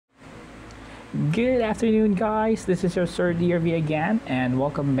Good afternoon, guys. This is your Sir DRV again, and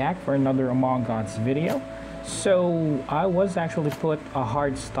welcome back for another Among Us video. So, I was actually put a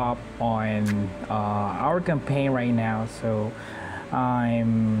hard stop on our campaign right now. So,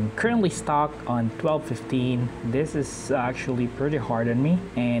 I'm currently stuck on 12:15. This is actually pretty hard on me,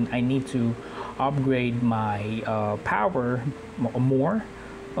 and I need to upgrade my power more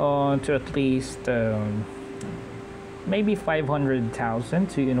to at least. Maybe 500,000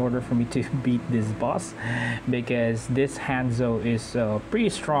 to in order for me to beat this boss, because this Hanzo is pretty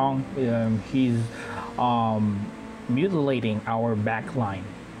strong. He's mutilating our back line,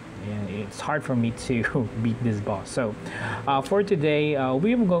 and it's hard for me to beat this boss. So for today,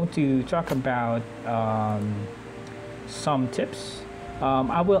 we are going to talk about some tips.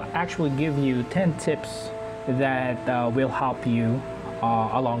 I will actually give you 10 tips that will help you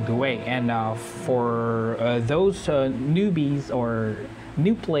along the way. And for those newbies or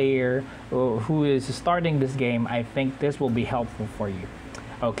new player who is starting this game, I think this will be helpful for you.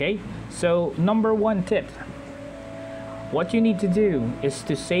 Okay, so number one tip, what you need to do is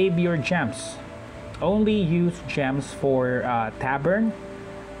to save your gems. Only use gems for tavern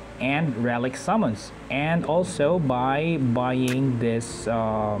and relic summons, and also by buying this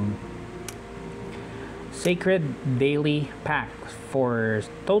sacred daily pack for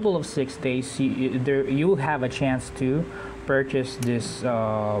total of 6 days. You will have a chance to purchase this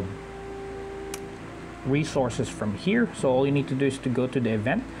resources from here. So all you need to do is to go to the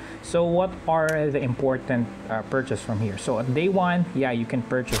event. So what are the important purchase from here? So at day one, yeah, you can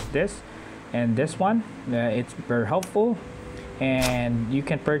purchase this and this one. It's very helpful. And you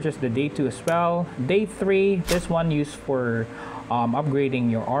can purchase the day 2 as well. Day 3, this one used for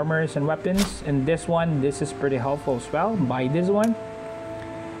upgrading your armors and weapons. And this one, this is pretty helpful as well. Buy this one.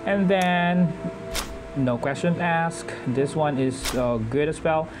 And then, no questions asked, this one is good as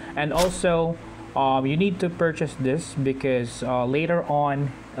well. And also, you need to purchase this because later on,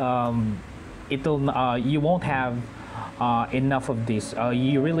 you won't have enough of this.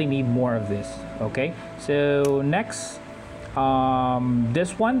 You really need more of this. Okay, so next,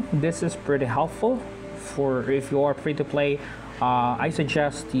 this is pretty helpful for if you are free to play. I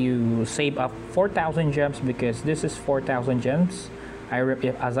suggest you save up 4,000 gems because this is 4,000 gems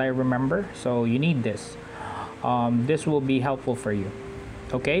as I remember. So you need this. This will be helpful for you.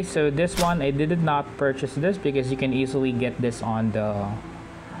 Okay, so this one I did not purchase this because you can easily get this on the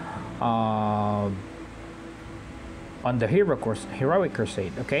heroic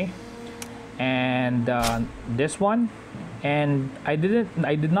crusade. Okay, and this one, and I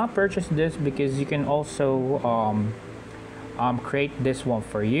did not purchase this because you can also create this one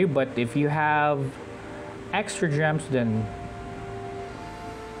for you. But if you have extra gems, then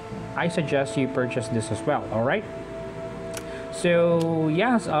I suggest you purchase this as well. All right, so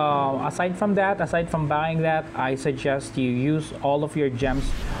yes, aside from buying that, I suggest you use all of your gems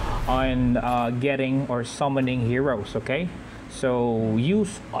on getting or summoning heroes. Okay, so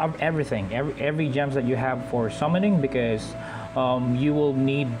use everything, every gems that you have for summoning, because you will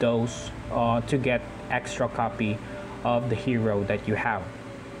need those to get extra copy of the hero that you have.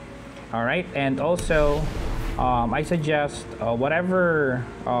 All right, and also I suggest whatever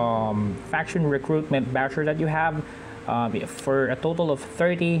faction recruitment voucher that you have, for a total of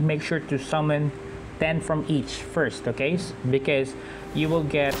 30, make sure to summon 10 from each first. Okay, because you will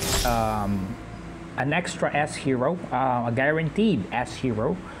get an extra S hero, a guaranteed S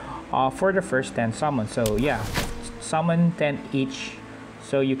hero for the first 10 summons. So yeah, summon 10 each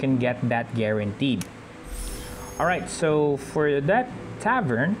so you can get that guaranteed. Alright, so for that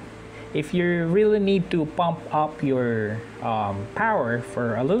tavern, if you really need to pump up your power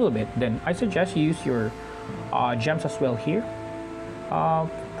for a little bit, then I suggest you use your gems as well here.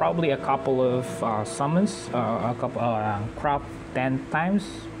 Probably a couple of summons, crop 10 times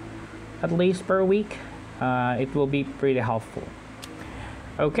at least per week. It will be pretty helpful.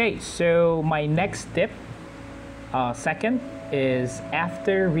 Okay, so my next tip, second, is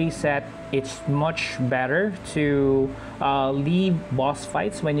after reset, it's much better to leave boss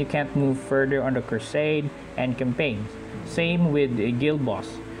fights when you can't move further on the crusade and campaigns. Same with the guild boss.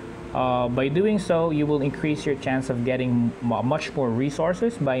 By doing so, you will increase your chance of getting much more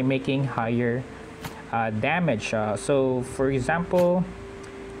resources by making higher damage. So for example,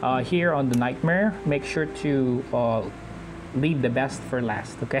 here on the nightmare, make sure to leave the best for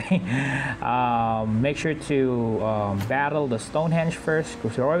last. Okay, make sure to battle the Stonehenge first,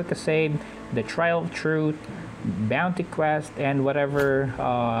 heroic crusade, the trial of truth, bounty quest, and whatever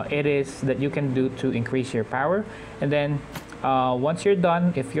it is that you can do to increase your power. And then once you're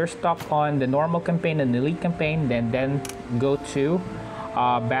done, if you're stuck on the normal campaign and the elite campaign, then go to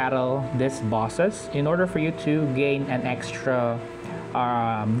battle these bosses in order for you to gain an extra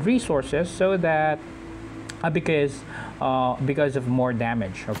resources, so that because of more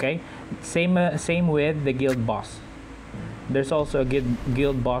damage. Okay, same with the guild boss. There's also a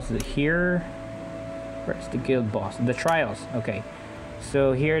guild boss here. Where's the guild boss? The trials. Okay,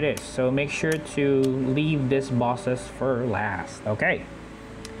 so here it is. So make sure to leave these bosses for last. Okay,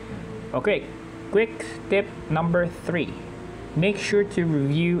 quick tip number 3: make sure to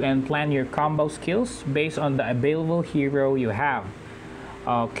review and plan your combo skills based on the available hero you have.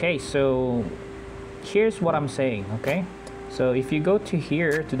 Okay, so here's what I'm saying. Okay, so if you go to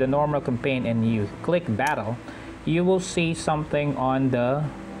here to the normal campaign and you click battle, you will see something on the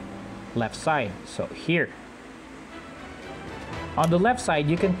left side. So here on the left side,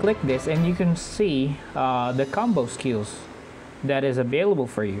 you can click this and you can see the combo skills that is available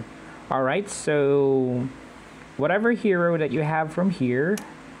for you. All right, so whatever hero that you have from here,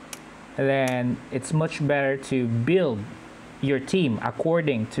 then it's much better to build your team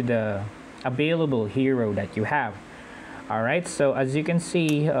according to the available hero that you have. All right, so as you can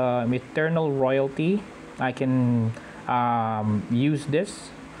see, Eternal Royalty, I can use this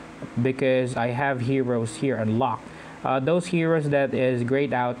because I have heroes here unlocked. Those heroes that is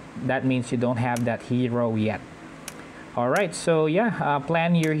grayed out, that means you don't have that hero yet. All right, so yeah,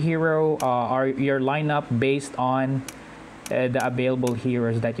 plan your hero or your lineup based on the available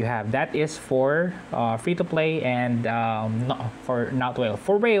heroes that you have. That is for free to play, and not whale.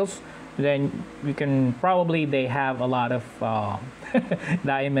 For whales, then you can probably, they have a lot of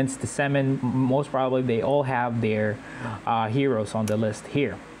diamonds to summon. Most probably they all have their heroes on the list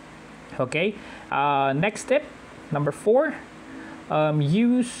here. Okay, next tip number 4: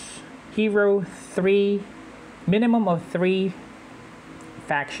 use hero 3, minimum of 3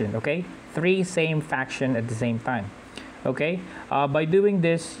 faction. Okay, 3 same faction at the same time. Okay, by doing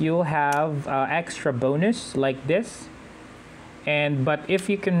this, you'll have extra bonus like this. And but if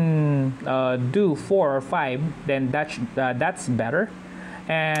you can do 4 or 5, then that's better.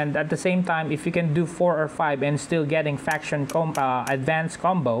 And at the same time, if you can do 4 or 5 and still getting faction advanced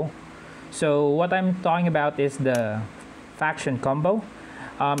combo. So what I'm talking about is the faction combo.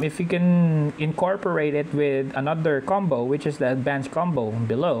 If you can incorporate it with another combo, which is the advanced combo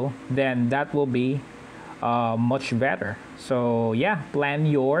below, then that will be much better. So yeah, plan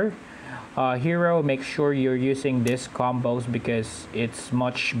your hero. Make sure you're using these combos because it's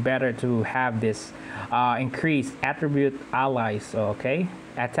much better to have this increased attribute allies. Okay,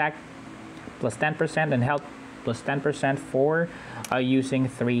 attack plus 10% and health plus 10% for using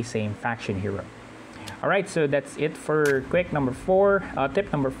 3 same faction hero. All right, so that's it for tip number 4.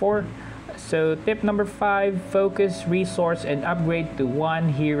 So tip number 5: focus resource and upgrade to 1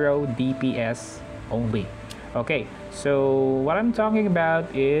 hero DPS only. Okay, so what I'm talking about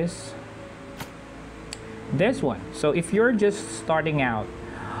is this one. So if you're just starting out,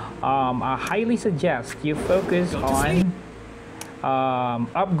 I highly suggest you focus on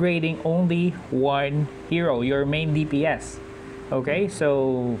upgrading only 1 hero, your main DPS. Okay,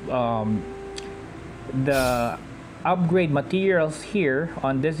 so the upgrade materials here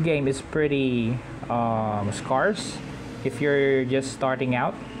on this game is pretty scarce if you're just starting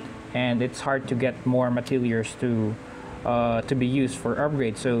out, and it's hard to get more materials to be used for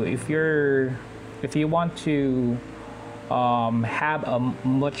upgrade. So if you want to have a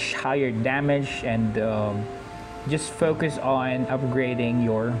much higher damage, and just focus on upgrading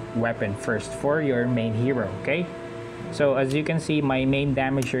your weapon first for your main hero. Okay, so as you can see, my main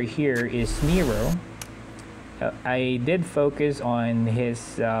damager here is Nero. I did focus on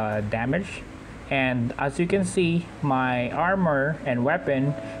his damage, and as you can see, my armor and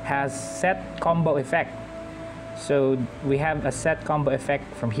weapon has set combo effect. So we have a set combo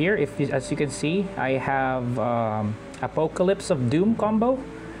effect from here. As you can see, I have Apocalypse of Doom combo,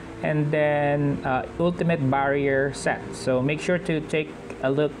 and then Ultimate Barrier set. So make sure to take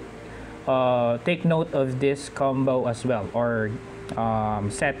a look, take note of this combo as well, or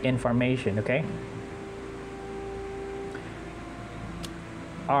set information. Okay.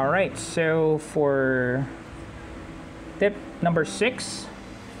 All right. So for tip number 6,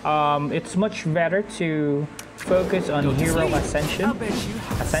 it's much better to focus on hero ascension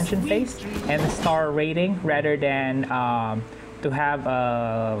phase and star rating rather than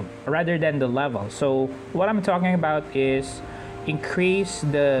rather than the level. So what I'm talking about is increase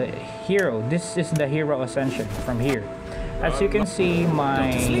the hero. This is the hero ascension from here. As you can see,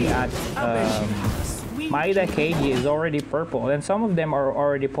 my Maeda KD is already purple, and some of them are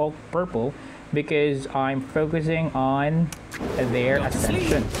already purple because I'm focusing on their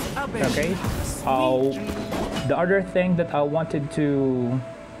ascension. Okay, the other thing that I wanted to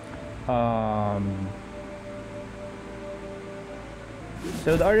um,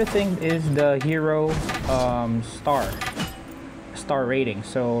 so the other thing is the hero star rating.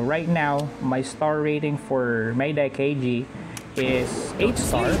 So right now my star rating for Mayday KG is 8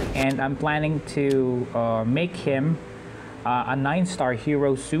 star, and I'm planning to make him a 9-star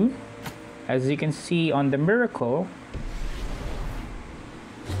hero soon. As you can see on the miracle.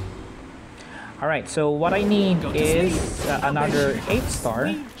 Alright, so what I need is another 8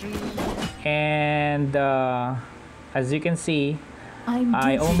 star, and as you can see,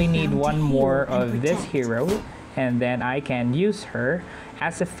 I only need one more of this hero, and then I can use her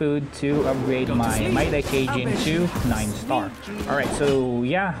as a food to upgrade my Mayday KG into 9 star. Alright, so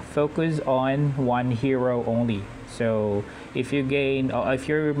yeah, focus on one hero only. So if you gain, if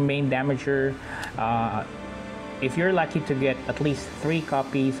your main damager, if you're lucky to get at least 3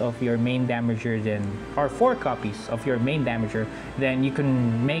 copies of your main damager, then, or 4 copies of your main damager, then you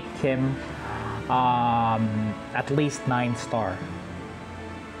can make him at least 9 star,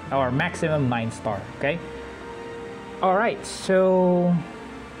 or maximum 9 star. Okay. All right. So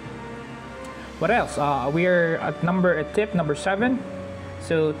what else? We're at tip number 7.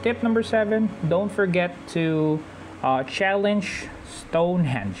 So tip number 7: don't forget to challenge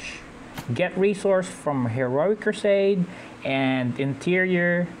Stonehenge. Get resource from Heroic Crusade and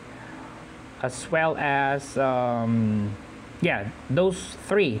Interior, as well as yeah, those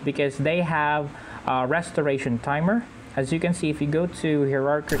 3, because they have a restoration timer. As you can see, if you go to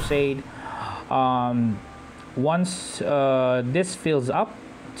Heroic Crusade, once this fills up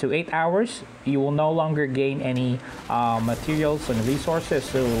to 8 hours, you will no longer gain any materials and resources.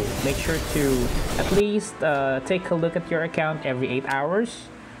 So make sure to at least take a look at your account every 8 hours.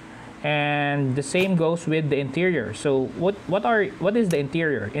 And the same goes with the interior. So what is the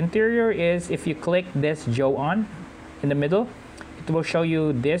interior? Interior is, if you click this Joan in the middle, it will show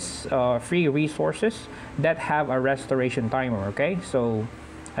you this free resources that have a restoration timer. Okay, so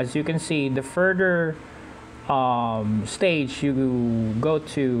as you can see, the further stage you go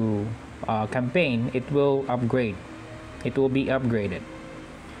to campaign, it will upgrade. It will be upgraded.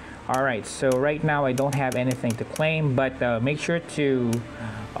 All right, so right now I don't have anything to claim, but make sure to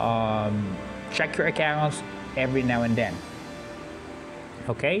check your accounts every now and then.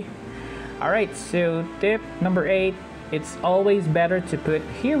 Okay. All right, so tip number 8: it's always better to put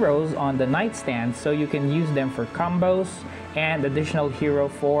heroes on the nightstand so you can use them for combos and additional hero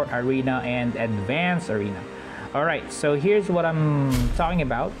for arena and advanced arena. All right, so here's what I'm talking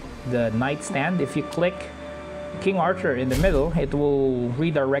about: the nightstand. If you click King Arthur in the middle, it will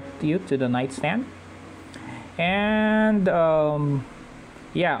redirect you to the nightstand. And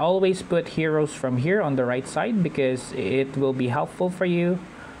yeah, always put heroes from here on the right side, because it will be helpful for you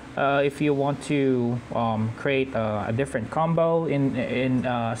if you want to create a different combo in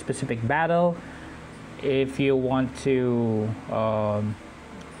a specific battle. If you want to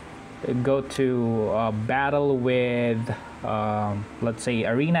go to battle with let's say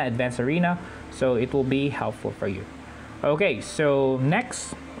arena, advanced arena, so it will be helpful for you. Okay, so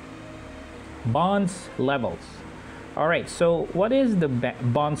next, bonds levels. All right, so what is the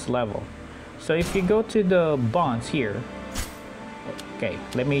bonds level? So if you go to the bonds here, okay,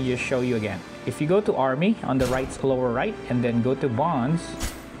 let me just show you again. If you go to army on the right, lower right, and then go to bonds,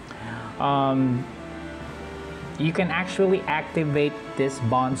 you can actually activate this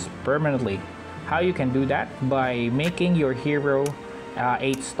bonds permanently. How you can do that? By making your hero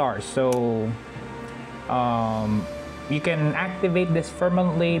 8 stars. So you can activate this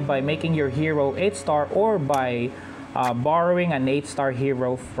permanently by making your hero 8 star, or by borrowing an 8 star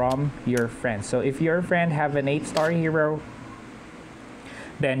hero from your friend. So if your friend have an 8 star hero,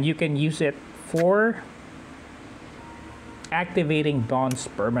 then you can use it for activating bonds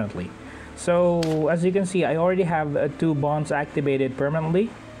permanently. So as you can see, I already have 2 bonds activated permanently.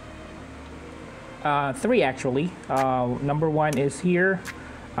 3 actually. Number 1 is here.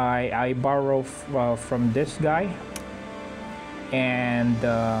 I borrow from this guy, and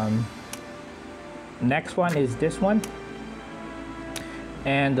next one is this one,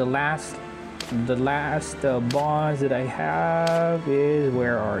 and the last bonds that I have is,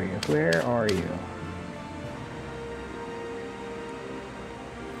 where are you?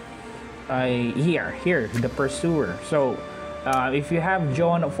 Here, the Pursuer. So if you have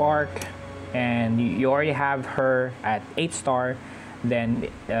Joan of Arc and you already have her at 8 star, then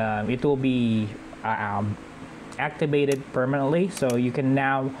it will be activated permanently. So you can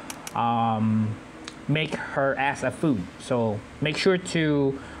now make her as a food. So make sure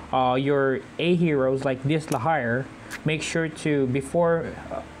to your A heroes like this Lahire, make sure to, before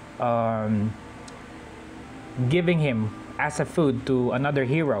giving him as a food to another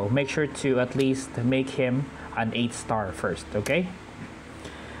hero, make sure to at least make him an 8-star first, okay?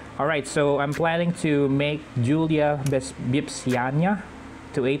 Alright, so I'm planning to make Julia Bipsiania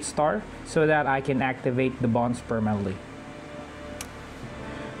to 8-star so that I can activate the bonds permanently.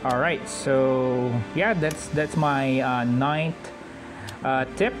 Alright, so yeah, that's my ninth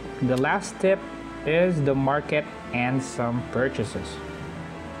tip. The last tip is the market and some purchases.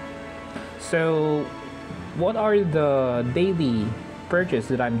 So what are the daily purchases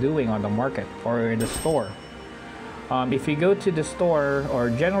that I'm doing on the market or in the store? If you go to the store or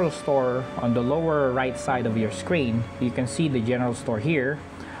general store on the lower right side of your screen, you can see the general store here.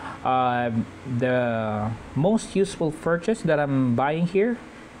 The most useful purchase that I'm buying here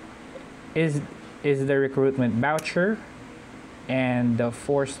is the recruitment voucher and the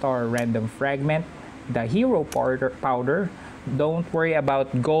 4-star random fragment, the hero powder. Don't worry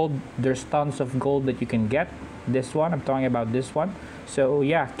about gold, there's tons of gold that you can get. This one, I'm talking about this one. So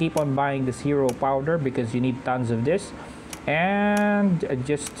yeah, keep on buying this hero powder because you need tons of this. And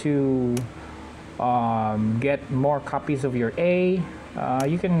just to get more copies of your A,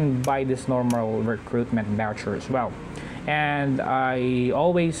 you can buy this normal recruitment voucher as well. And I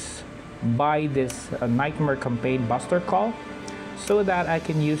always buy this Nightmare Campaign Buster Call so that I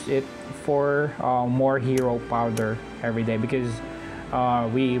can use it for more hero powder every day, because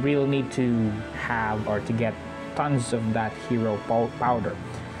we really need to have or to get tons of that hero powder.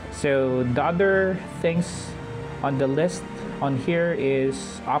 So the other things on the list on here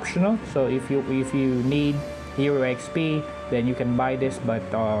is optional. So if you need hero XP, then you can buy this, but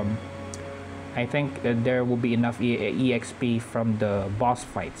I think that there will be enough EXP from the boss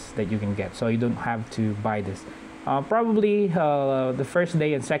fights that you can get, so you don't have to buy this. Probably the first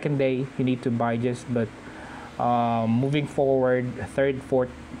day and second day you need to buy this, but moving forward, third, fourth,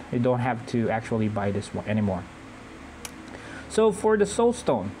 you don't have to actually buy this one anymore. So for the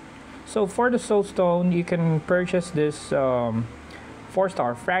soulstone, you can purchase this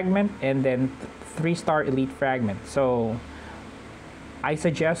 4-star fragment and then 3-star elite fragment. So I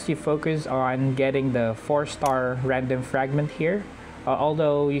suggest you focus on getting the 4-star random fragment here.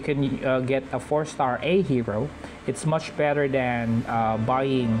 Although you can get a 4-star A hero, it's much better than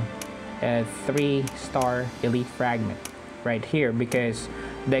buying a 3-star elite fragment right here, because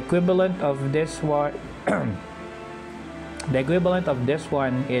the equivalent of this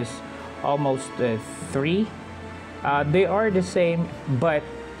one is almost 3. They are the same, but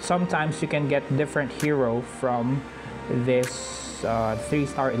sometimes you can get different hero from this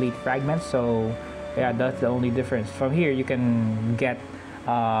 3-star elite fragment. So yeah, that's the only difference. From here you can get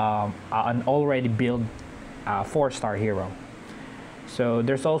an already built 4-star hero. So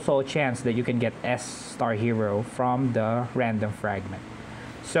there's also a chance that you can get S-star hero from the random fragment.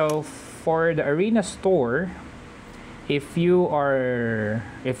 So for the arena store, if you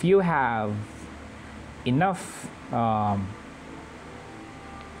have enough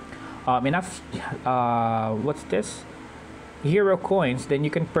what's this, hero coins, then you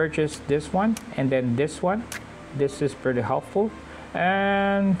can purchase this one and then this one. This is pretty helpful.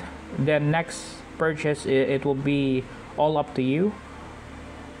 And then next purchase, it will be all up to you,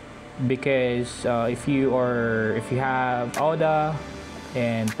 because if you have Oda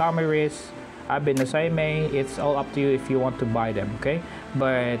and Tomiris, Abe no Saime, it's all up to you if you want to buy them, okay?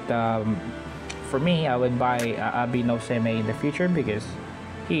 But for me, I would buy Abe no Saime in the future because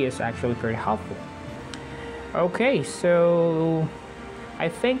he is actually very helpful. Okay, so I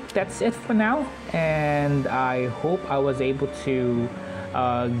think that's it for now, and I hope I was able to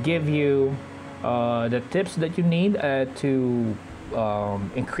give you the tips that you need to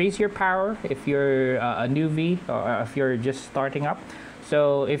increase your power if you're a newbie or if you're just starting up.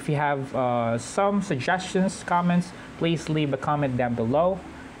 So if you have some suggestions, comments, please leave a comment down below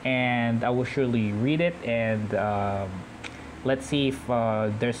and I will surely read it, and let's see if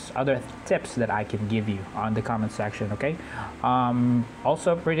there's other tips that I can give you on the comment section, okay?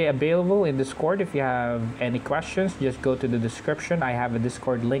 Also pretty available in Discord. If you have any questions, just go to the description. I have a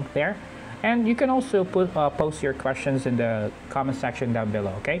Discord link there. And you can also post your questions in the comment section down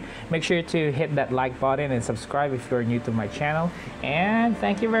below, okay? Make sure to hit that like button and subscribe if you're new to my channel. And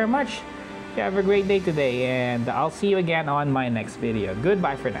thank you very much. You have a great day today, and I'll see you again on my next video.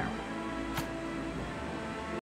 Goodbye for now.